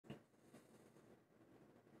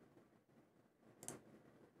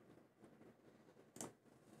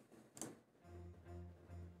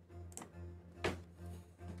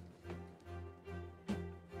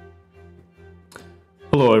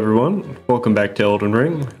Hello everyone, welcome back to Elden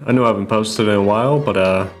Ring. I know I haven't posted in a while,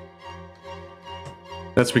 but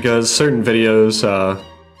that's because certain videos,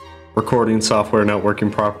 recording software not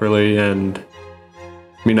working properly and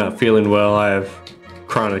me not feeling well. I have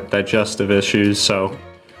chronic digestive issues, so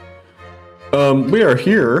we are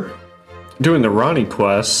here doing the Ranni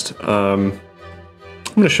quest. I'm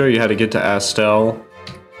going to show you how to get to ASTEL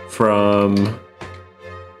from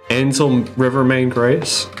Ainsel River Main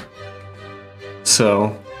Grace.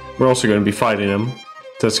 So, we're also going to be fighting him.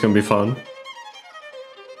 That's going to be fun.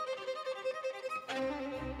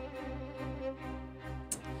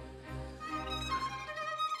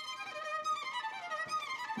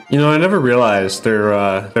 You know, I never realized they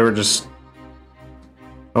were just...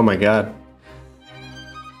 Oh my god.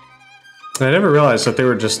 I never realized that they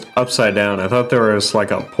were just upside down. I thought there was like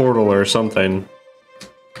a portal or something.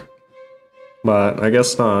 But I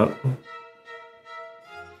guess not.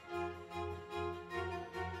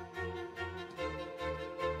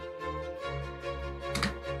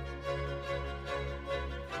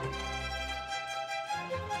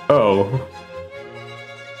 Oh.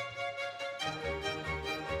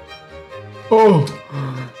 Oh!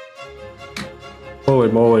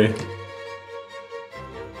 Holy moly.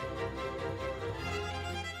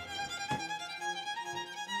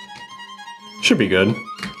 Should be good.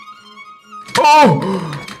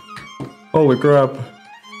 Oh! Holy crap.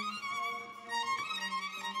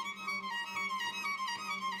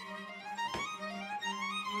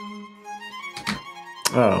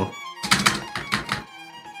 Oh.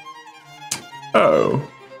 Oh.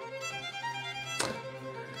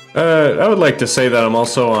 I would like to say that I'm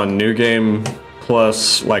also on New Game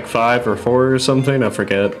Plus like 5 or 4 or something, I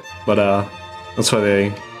forget. But that's why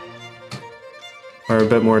they are a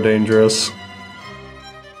bit more dangerous.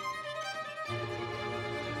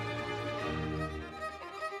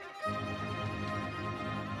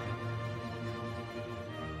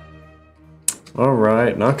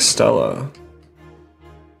 Alright, Noxtella.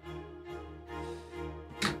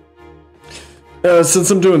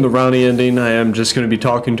 Since I'm doing the Ranni ending, I am just going to be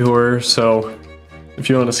talking to her, so if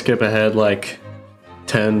you want to skip ahead like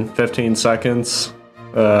 10-15 seconds,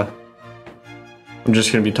 I'm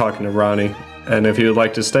just going to be talking to Ranni, and if you would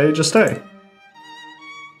like to stay, just stay.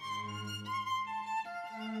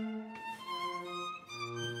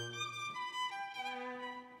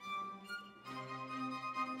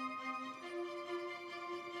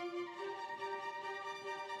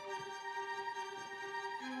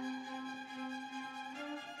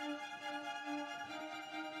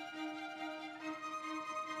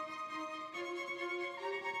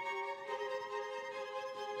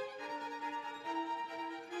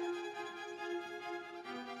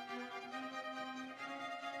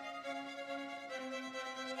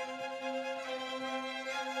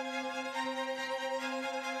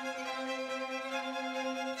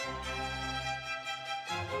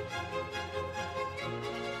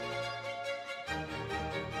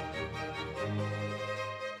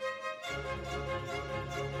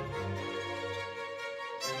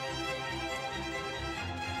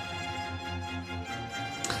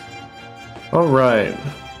 Alright.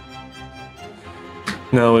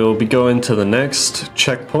 Now we will be going to the next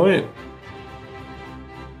checkpoint,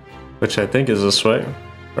 which I think is this way,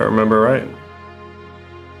 if I remember right.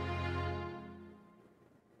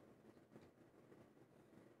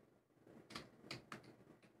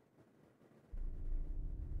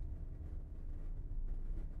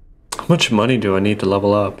 How much money do I need to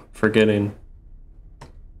level up? Forgetting.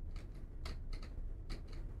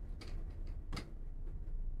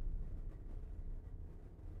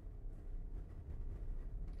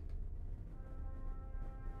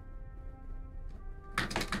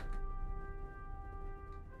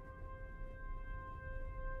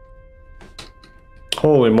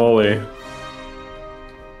 Holy moly.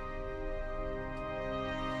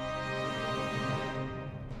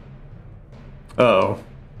 Uh-oh.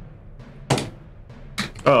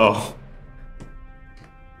 Uh-oh.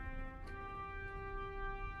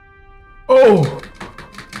 Oh!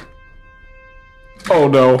 Oh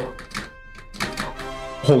no.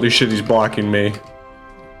 Holy shit, he's blocking me.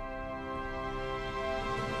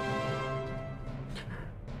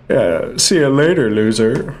 Yeah, see you later,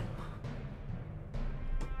 loser.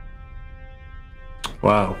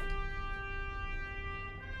 Wow.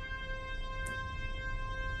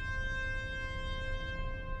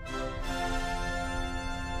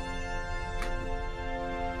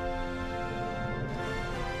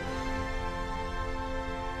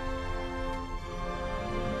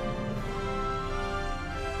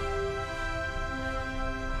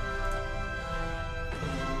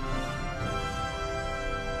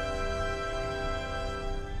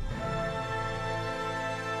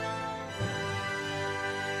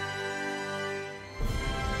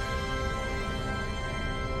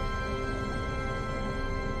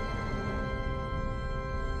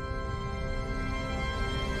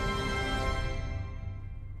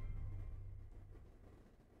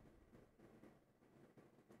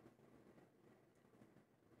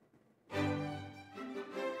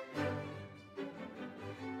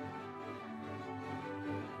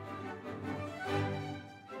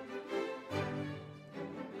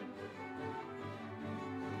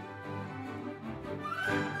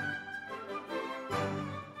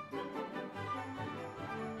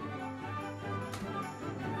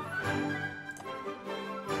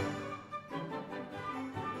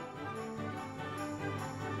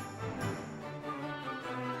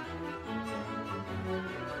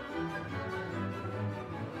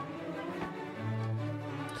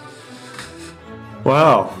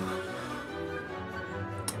 Wow.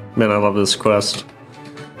 Man, I love this quest.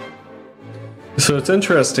 So it's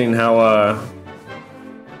interesting how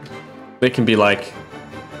they can be like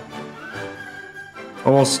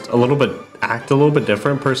almost a little bit, act a little bit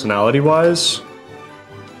different personality wise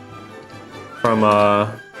from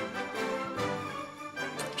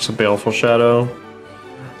just a baleful shadow.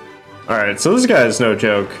 Alright, so this guy is no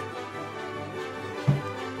joke.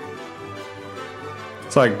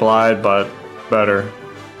 It's like Blide, but better.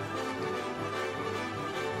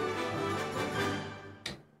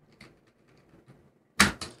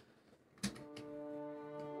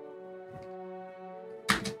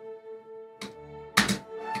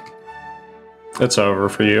 It's over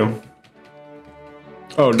for you.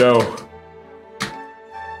 Oh no.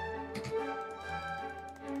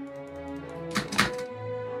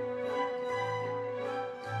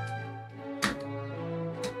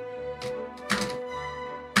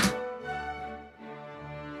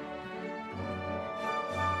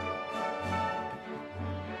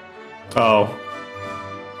 Oh.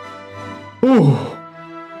 Ooh.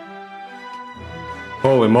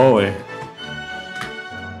 Holy moly.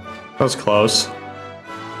 That was close.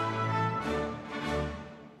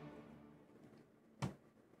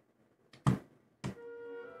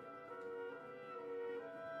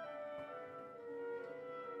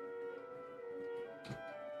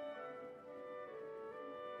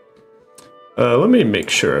 Let me make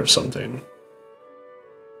sure of something.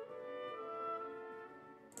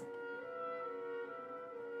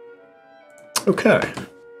 Okay.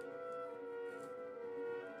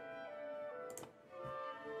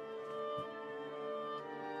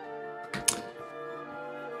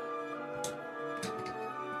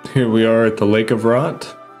 Here we are at the Lake of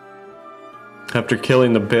Rot. After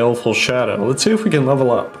killing the baleful shadow, let's see if we can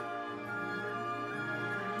level up.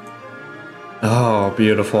 Oh,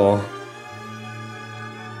 beautiful.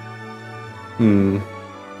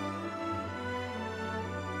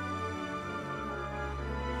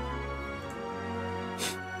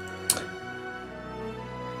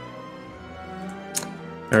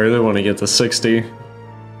 I really want to get to 60.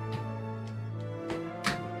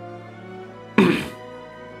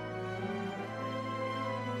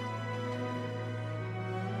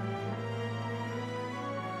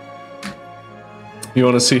 You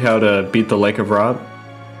want to see how to beat the Lake of Rot?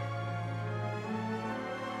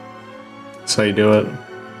 That's how you do it.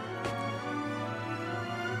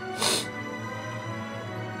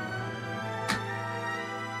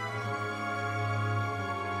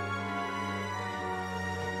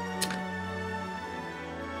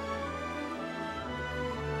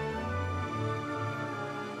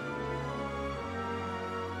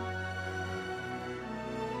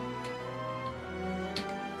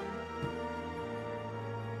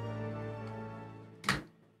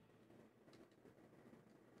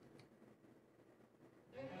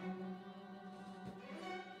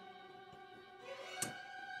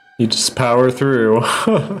 You just power through.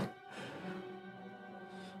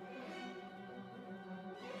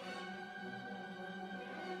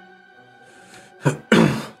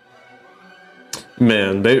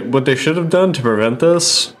 Man, what they should have done to prevent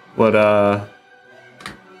this would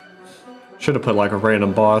should have put like a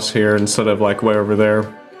random boss here instead of like way over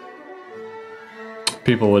there.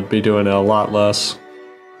 People would be doing it a lot less.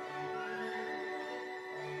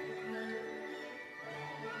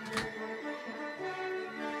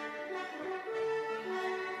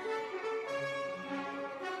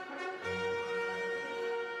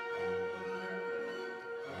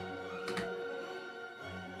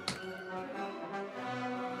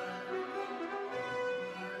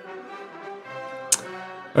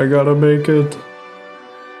 I gotta make it.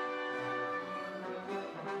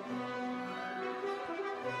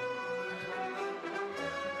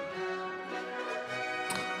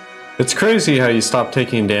 It's crazy how you stop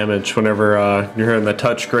taking damage whenever you're hearing the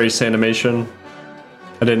touch grace animation.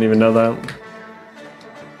 I didn't even know that.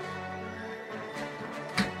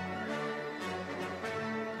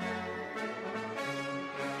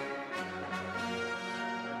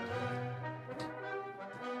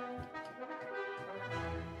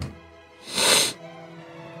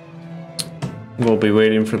 We'll be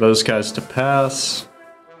waiting for those guys to pass.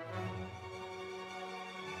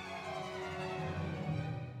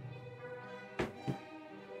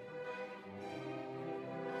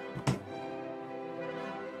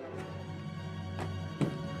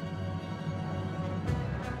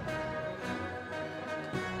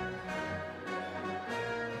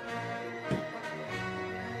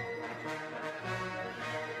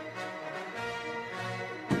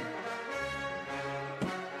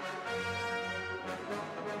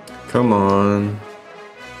 Come on.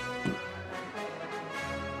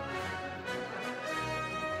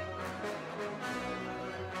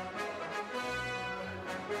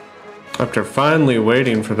 After finally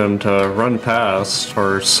waiting for them to run past,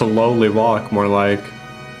 or slowly walk, more like.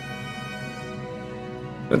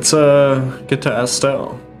 Let's get to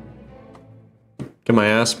ASTEL. Get my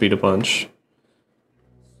ass beat a bunch.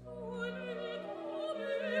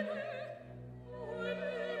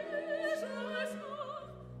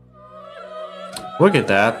 Look at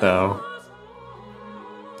that though.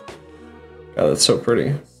 God, that's so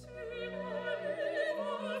pretty.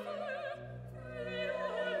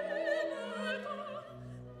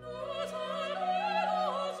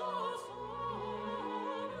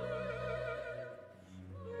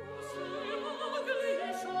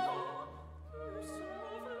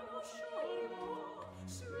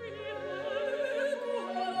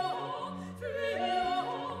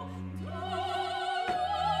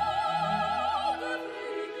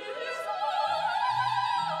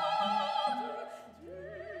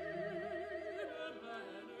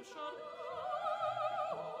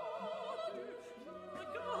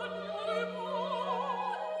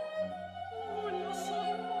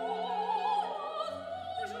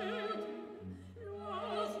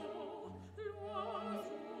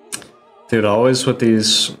 Dude, always with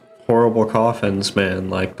these horrible coffins, man.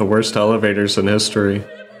 Like, the worst elevators in history.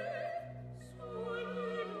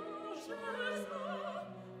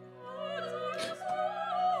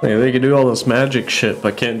 Like, they can do all this magic shit,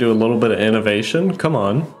 but can't do a little bit of innovation? Come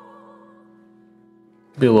on.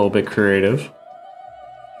 Be a little bit creative.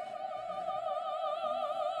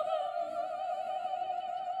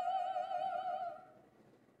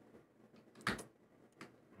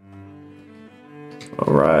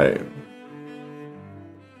 Alright.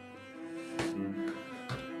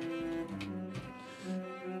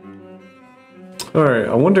 Alright,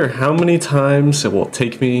 I wonder how many times it will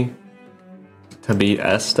take me to beat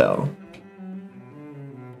ASTEL.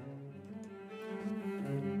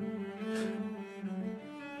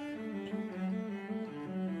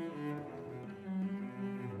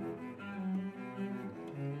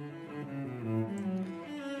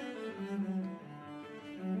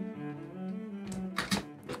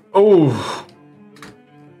 Oh!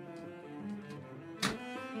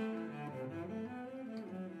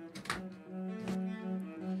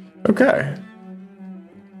 Okay.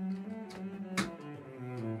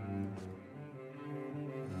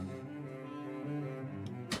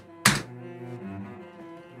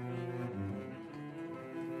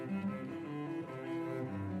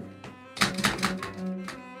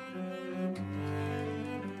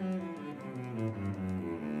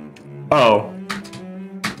 Oh.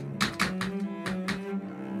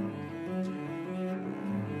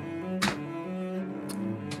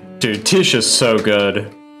 Dude, Tisha's so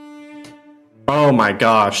good. Oh my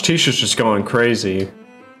gosh, Tisha's just going crazy.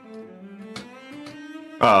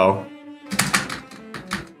 Oh.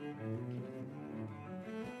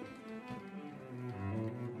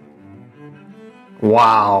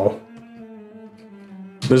 Wow.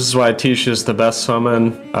 This is why Tisha's the best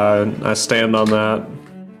summon. I stand on that.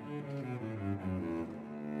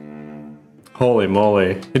 Holy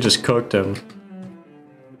moly, he just cooked him.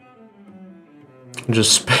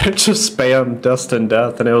 Just spam Dust and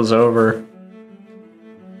Death and it was over.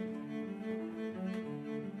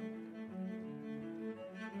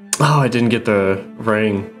 Oh, I didn't get the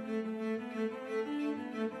ring.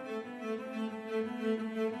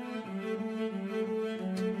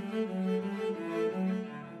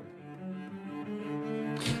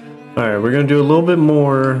 Alright, we're gonna do a little bit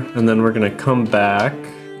more and then we're gonna come back.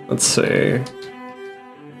 Let's see.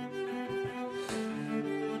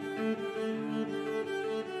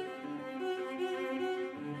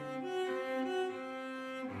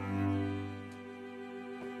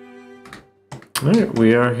 Alright,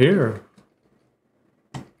 we are here.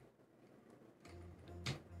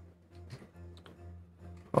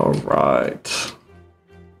 Alright.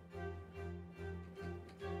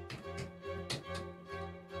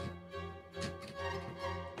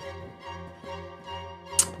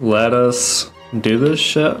 Let us do this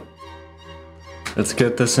shit. Let's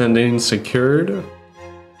get this ending secured.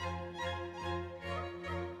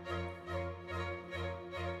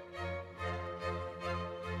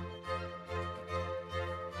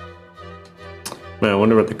 Man, I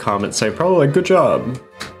wonder what the comments say. Probably like, good job.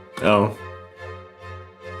 Oh.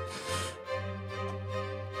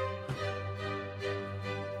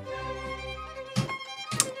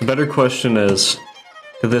 The better question is,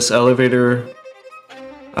 did this elevator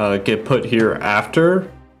get put here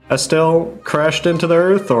after ASTEL crashed into the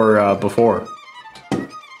earth or before?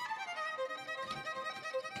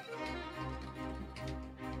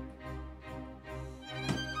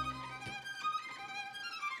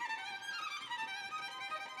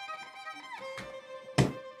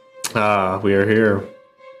 Ah, we are here.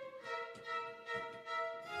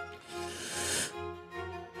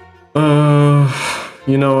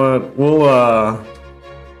 You know what?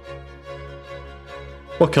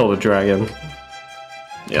 We'll kill the dragon.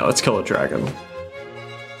 Yeah, let's kill a dragon.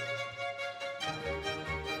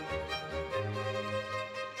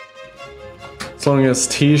 As long as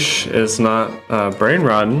Tish is not brain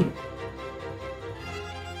rotten.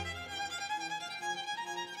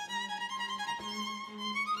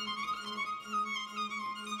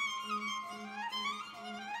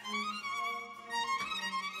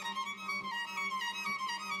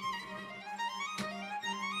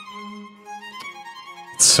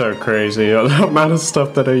 It's so crazy, the amount of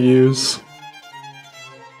stuff that I use.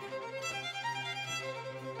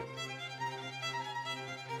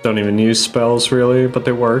 Don't even use spells really, but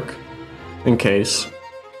they work. In case.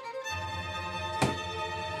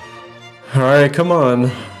 Alright, come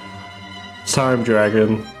on. It's time,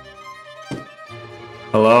 dragon.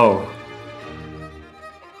 Hello.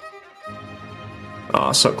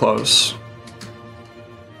 Aw, so close.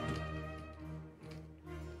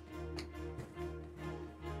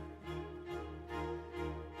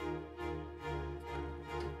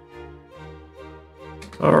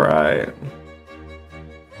 Alright.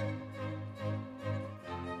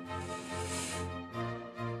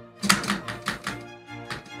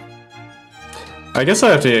 I guess I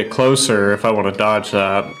have to get closer if I want to dodge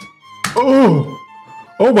that. Oh!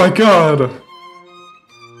 Oh my god!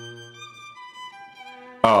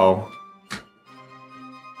 Oh.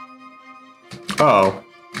 Oh.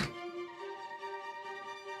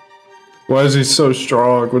 Why is he so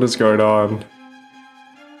strong? What is going on?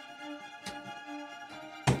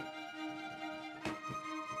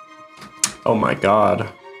 Oh my god.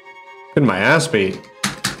 Getting my ass beat.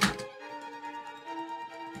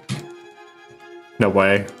 No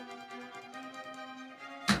way.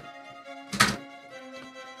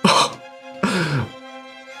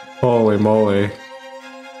 Holy moly.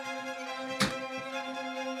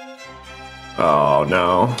 Oh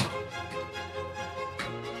no.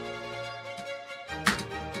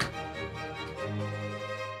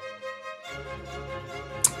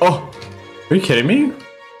 Oh! Are you kidding me?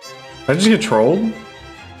 Did I just get trolled?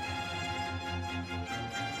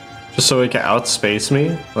 Just so he can outspace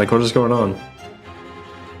me? Like, what is going on?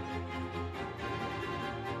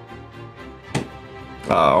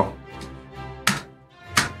 Oh.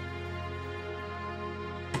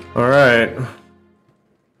 Alright.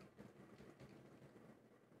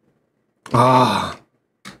 Ah.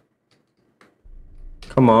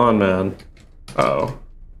 Come on, man. Uh-oh.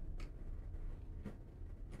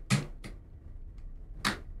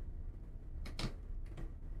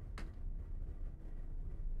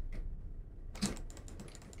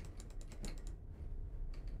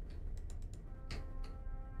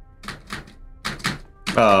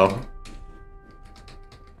 Oh.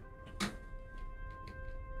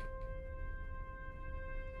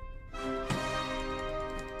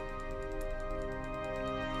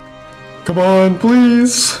 Come on,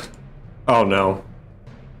 please. Oh no.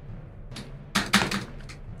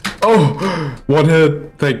 Oh, one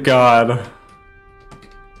hit. Thank God.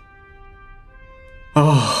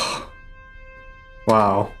 Oh.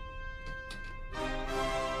 Wow.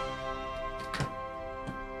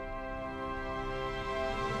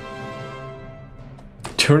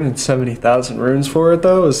 $270,000 runes for it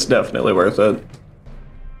though is definitely worth it.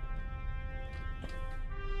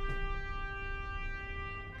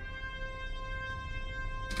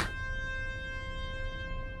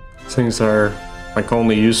 These things are like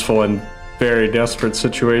only useful in very desperate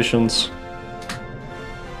situations.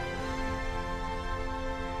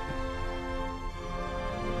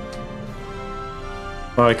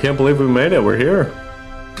 Oh, I can't believe we made it. We're here.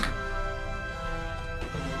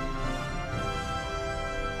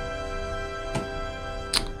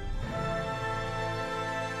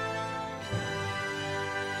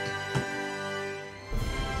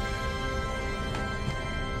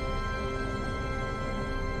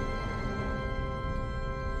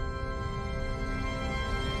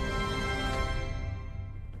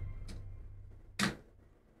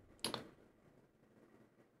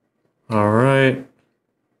 All right,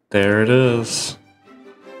 there it is.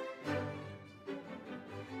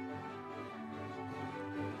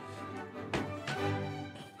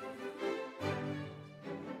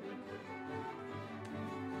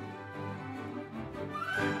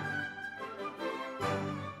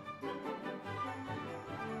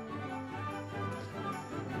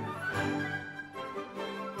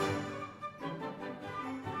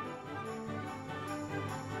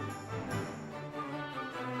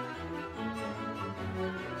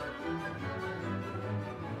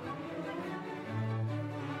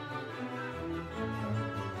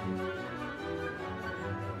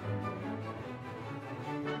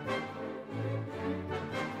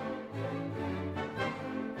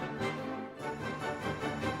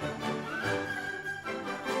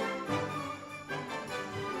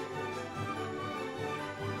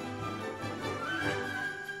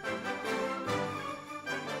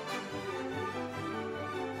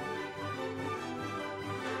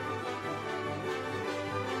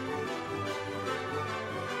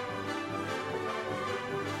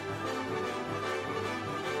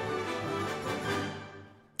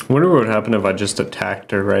 Wonder what would happen if I just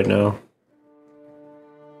attacked her right now.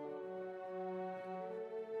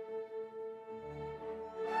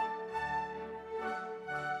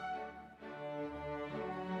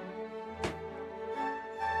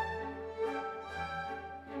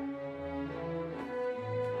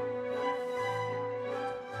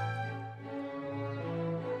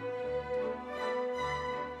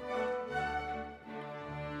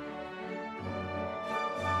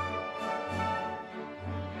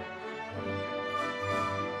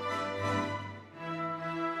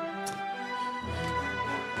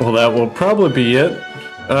 Well, that will probably be it,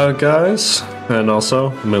 guys. And also,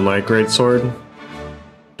 Moonlight Greatsword,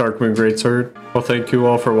 Darkmoon Greatsword. Well, thank you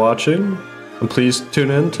all for watching, and please tune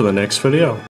in to the next video.